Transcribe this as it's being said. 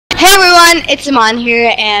everyone, it's 𝓲𝓐𝓛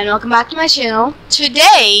here and welcome back to my channel.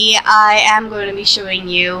 Today I am going to be showing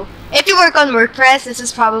you, if you work on WordPress, this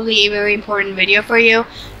is probably a very important video for you.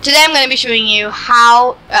 Today I'm going to be showing you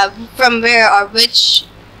how, from where or which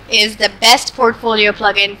is the best portfolio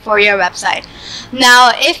plugin for your website.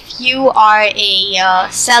 Now if you are a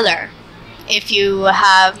seller, if you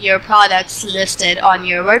have your products listed on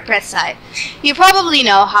your WordPress site, you probably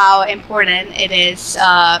know how important it is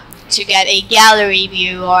to get a gallery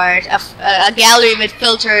view or a gallery with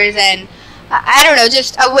filters and I don't know,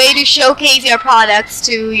 just a way to showcase your products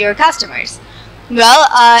to your customers.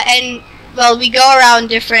 Well, we go around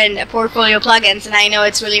different portfolio plugins, and I know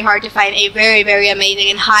it's really hard to find a very amazing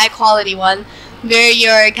and high quality one where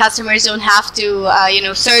your customers don't have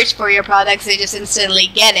to search for your products. They just instantly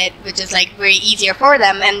get it, which is like very easier for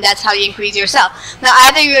them, and that's how you increase your sale. Now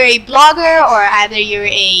either you're a blogger or either you're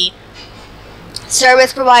a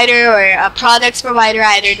service provider or a products provider,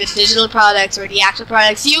 either the digital products or the actual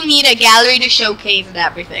products, you need a gallery to showcase and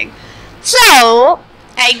everything. So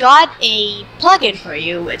I got a plugin for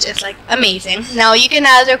you, which is like amazing. Now you can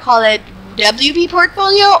either call it WP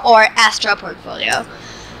Portfolio or Astra Portfolio.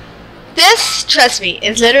 This, trust me,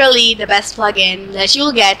 is literally the best plugin that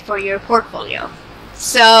you'll get for your portfolio.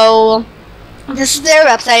 So this is their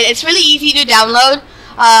website. It's really easy to download.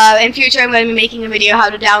 In future I'm going to be making a video how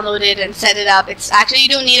to download it and set it up. It's actually, you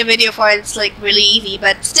don't need a video for it, it's like really easy,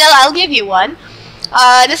 but still I'll give you one.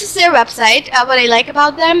 This is their website. What I like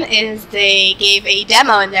about them is they gave a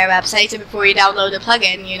demo in their website, so before you download the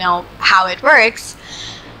plugin, you know how it works.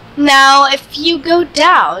 Now if you go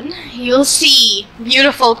down, you'll see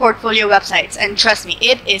beautiful portfolio websites, and trust me,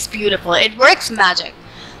 it is beautiful. It works magic.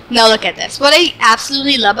 Now look at this. What I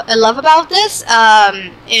absolutely love about this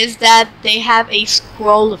is that they have a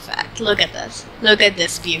scroll effect. Look at this. Look at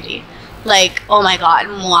this beauty. Like, oh my god,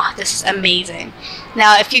 mwah, this is amazing.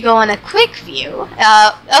 Now if you go on a quick view,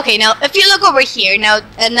 okay, now if you look over here, now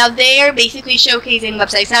they are basically showcasing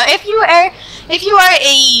websites. Now if you are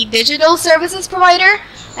a digital services provider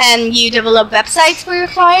and you develop websites for your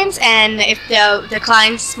clients, and if the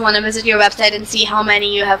clients want to visit your website and see how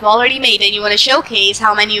many you have already made and you want to showcase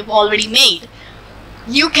how many you've already made,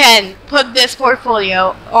 you can put this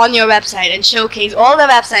portfolio on your website and showcase all the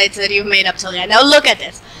websites that you've made up till now. Now look at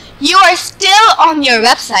this. You are still on your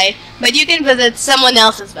website, but you can visit someone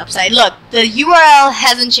else's website. Look, the URL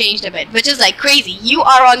hasn't changed a bit, which is like crazy. You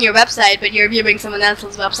are on your website, but you're viewing someone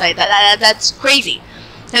else's website. That's crazy.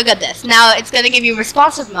 Look at this. Now it's going to give you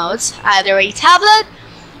responsive modes, either a tablet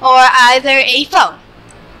or either a phone,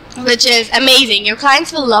 which is amazing. Your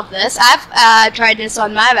clients will love this. I've tried this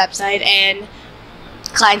on my website and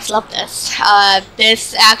clients love this.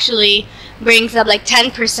 This actually brings up like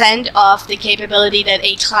 10% of the capability that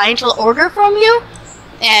a client will order from you,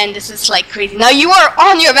 and this is like crazy. Now you are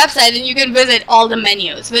on your website and you can visit all the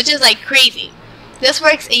menus, which is like crazy. This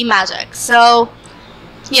works a magic. So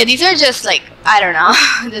yeah, these are just like, I don't know,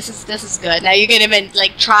 this is good. Now you can even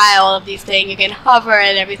like try all of these things, you can hover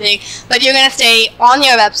and everything, but you're gonna stay on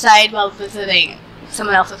your website while visiting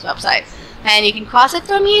someone else's website. And you can cross it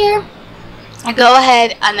from here, go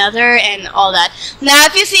ahead, another, and all that. Now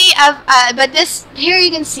if you see, but this, here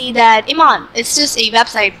you can see that 𝓲𝓐𝓛, it's just a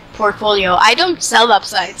website portfolio. I don't sell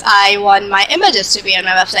websites, I want my images to be on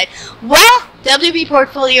my website. Well, WP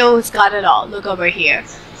Portfolio has got it all. Look over here.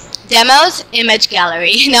 Demos, image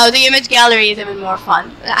gallery. Now the image gallery is even more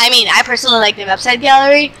fun. I mean, I personally like the website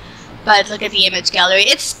gallery, but look at the image gallery.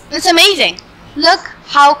 It's amazing. Look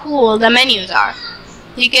how cool the menus are.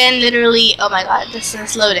 You can literally, oh my god, this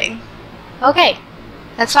is loading. Okay,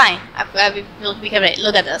 that's fine. We'll become it.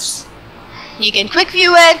 Look at this. You can quick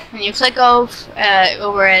view it. When you click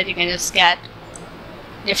over it, you can just get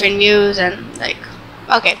different views and like,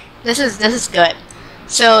 okay, this is good.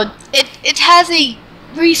 So it has a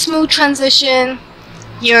very smooth transition.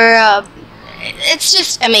 It's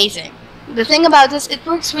just amazing. The thing about this, it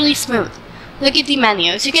works really smooth. Look at the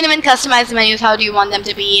menus. You can even customize the menus. How do you want them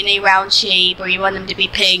to be, in a round shape, or you want them to be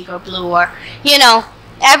pink or blue, or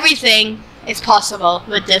everything is possible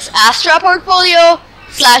with this Astra Portfolio /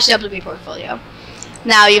 WP Portfolio.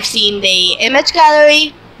 Now you've seen the image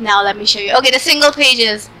gallery. Now let me show you. Okay, the single page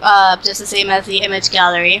is just the same as the image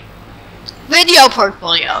gallery. Video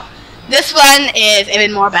Portfolio. This one is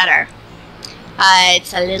even more better.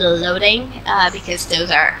 It's a little loading because those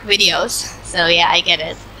are videos. So yeah, I get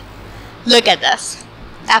it. Look at this.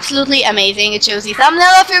 Absolutely amazing. It shows the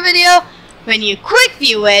thumbnail of your video. When you quick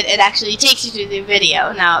view it, it actually takes you to the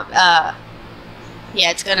video. Now, yeah,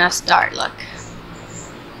 it's gonna start. Look.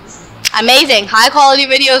 Amazing. High quality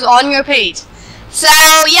videos on your page. So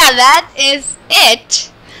yeah, that is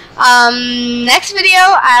it. Next video,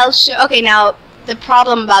 I'll show. Okay, now the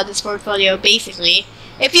problem about this portfolio, basically,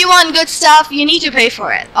 if you want good stuff, you need to pay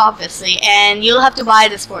for it, obviously, and you'll have to buy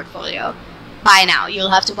this portfolio. Buy now.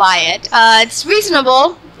 You'll have to buy it. It's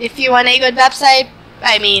reasonable if you want a good website.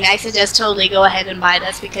 I mean, I suggest totally go ahead and buy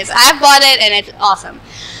this because I've bought it and it's awesome.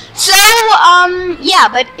 So, yeah,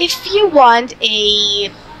 but if you want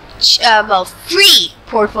a free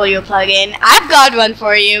portfolio plugin, I've got one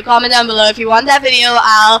for you. Comment down below if you want that video.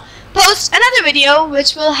 I'll post another video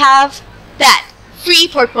which will have that free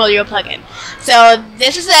portfolio plugin. So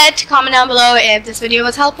this is it. Comment down below if this video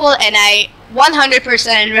was helpful, and I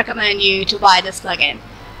 100% recommend you to buy this plugin.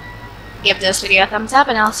 Give this video a thumbs up,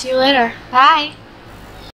 and I'll see you later. Bye!